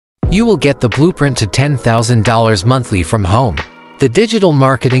You will get the blueprint to $10,000 monthly from home. The digital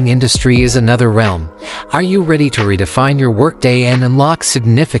marketing industry is another realm. Are you ready to redefine your workday and unlock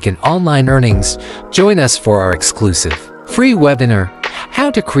significant online earnings? Join us for our exclusive free webinar,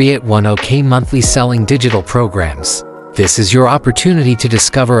 How to Create 1OK Monthly Selling Digital Programs. This is your opportunity to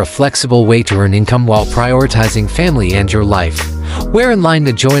discover a flexible way to earn income while prioritizing family and your life. We're in line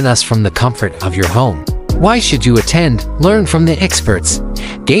to join us from the comfort of your home. Why should you attend? Learn from the experts.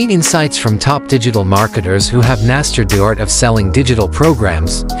 Gain insights from top digital marketers who have mastered the art of selling digital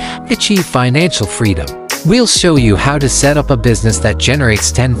programs. Achieve financial freedom. We'll show you how to set up a business that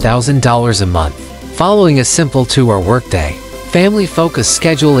generates $10,000 a month. Following a simple 2-hour workday, family-focused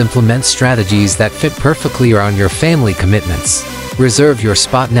schedule implements strategies that fit perfectly around your family commitments. Reserve your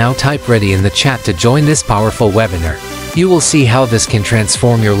spot now. Type ready in the chat to join this powerful webinar. You will see how this can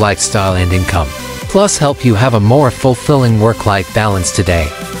transform your lifestyle and income, plus help you have a more fulfilling work-life balance today.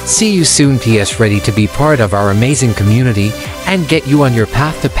 See you soon. PS ready to be part of our amazing community and get you on your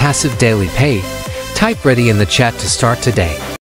path to passive daily pay. Type ready in the chat to start today.